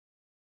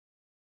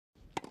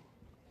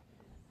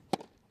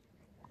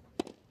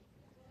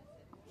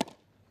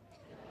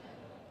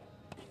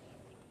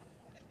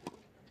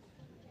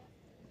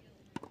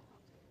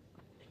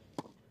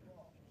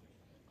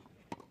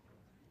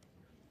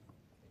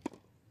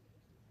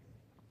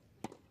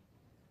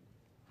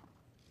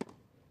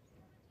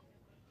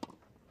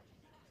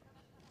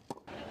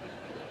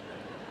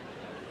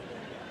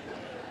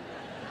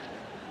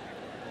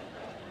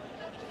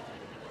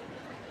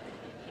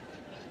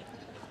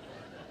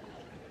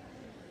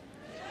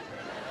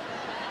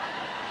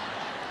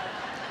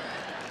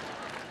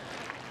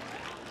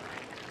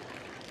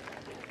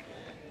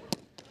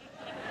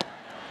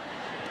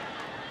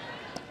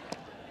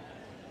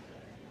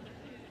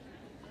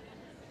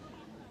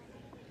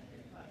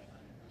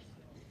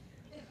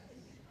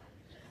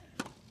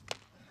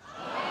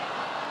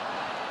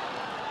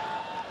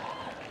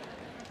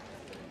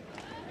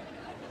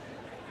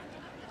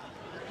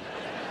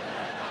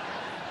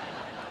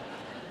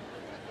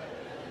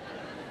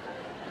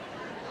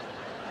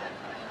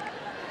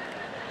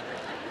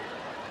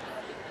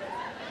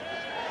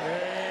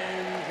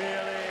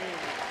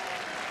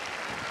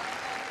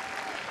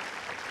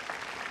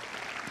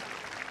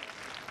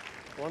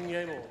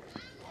table.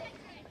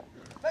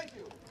 Thank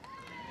you.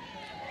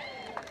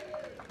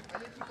 I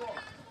need support.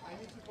 I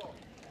need support.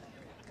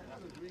 Can I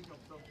have a drink of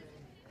something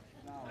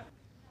now?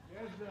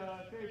 Here's the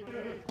table.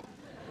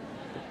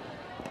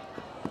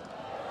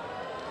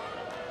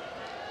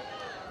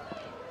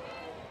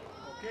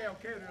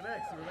 Okay,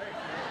 relax.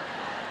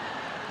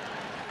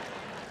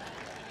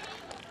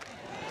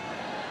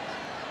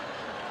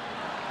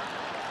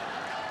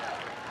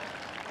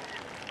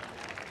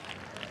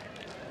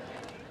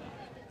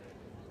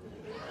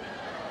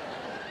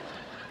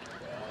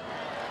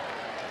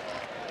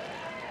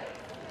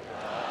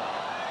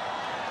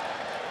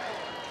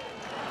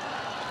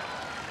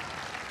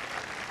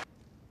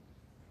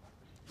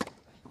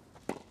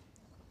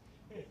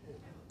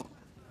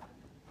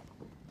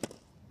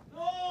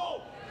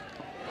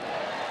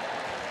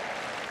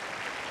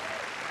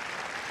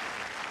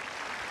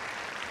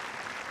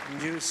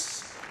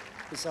 Deuce,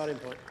 the starting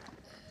point.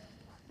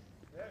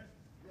 Yes.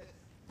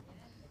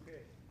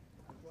 Okay.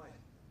 White.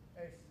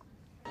 Ace.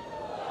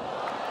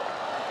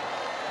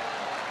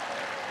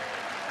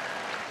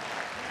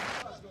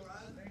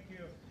 Thank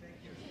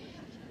you.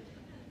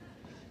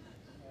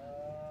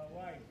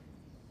 White.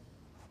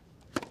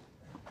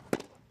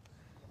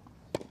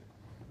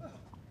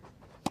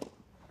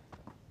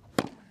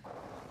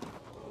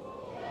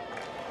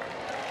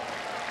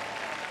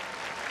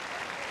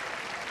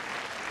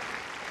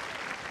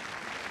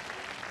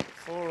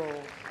 Four all. I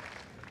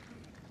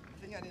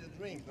think I need a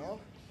drink, no?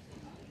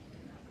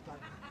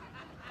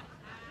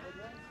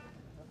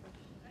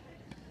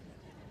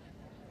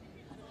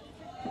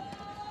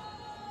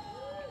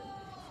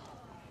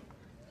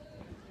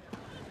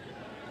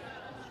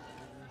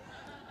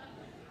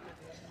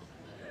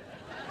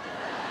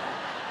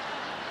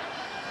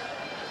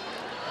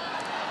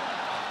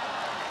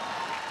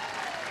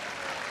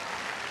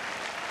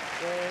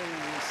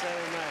 So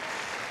much.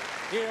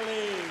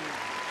 Healing.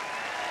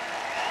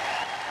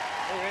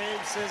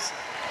 Says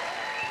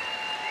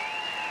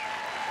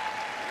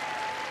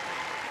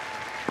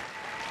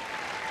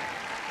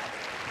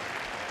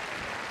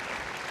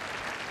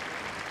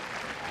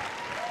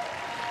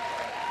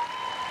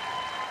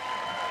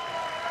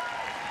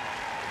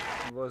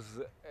It was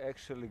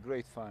actually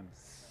great fun.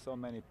 So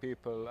many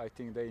people, I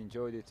think they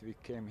enjoyed it. We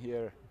came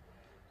here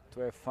to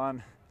have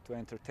fun, to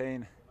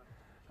entertain.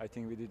 I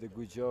think we did a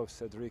good job.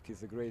 Cedric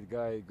is a great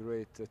guy,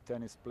 great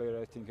tennis player.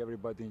 I think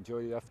everybody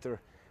enjoyed it.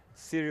 After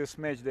serious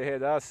match they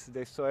had us,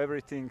 they saw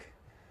everything.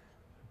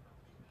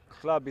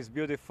 Club is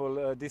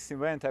beautiful. This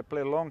event I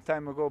played a long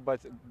time ago,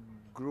 but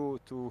grew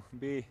to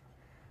be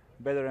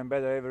better and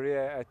better every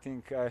year. I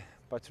think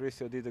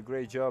Patricio did a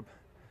great job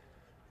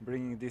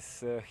bringing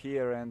this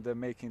here and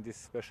making this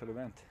special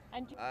event.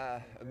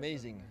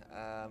 Amazing.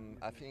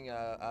 I think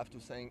I have to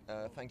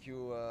thank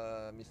you,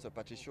 Mr.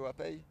 Patricio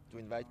Apey, to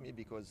invite me,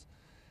 because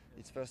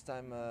it's first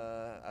time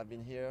I've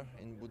been here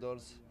in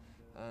Budolz,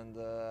 and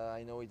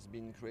I know it's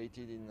been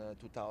created in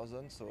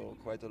 2000, so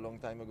quite a long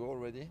time ago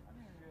already.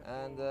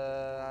 And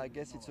I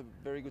guess it's a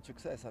very good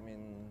success. I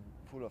mean,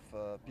 full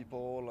of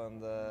people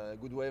and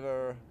good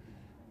weather,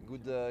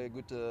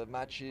 good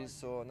matches.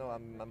 So no,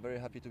 I'm very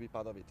happy to be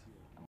part of it.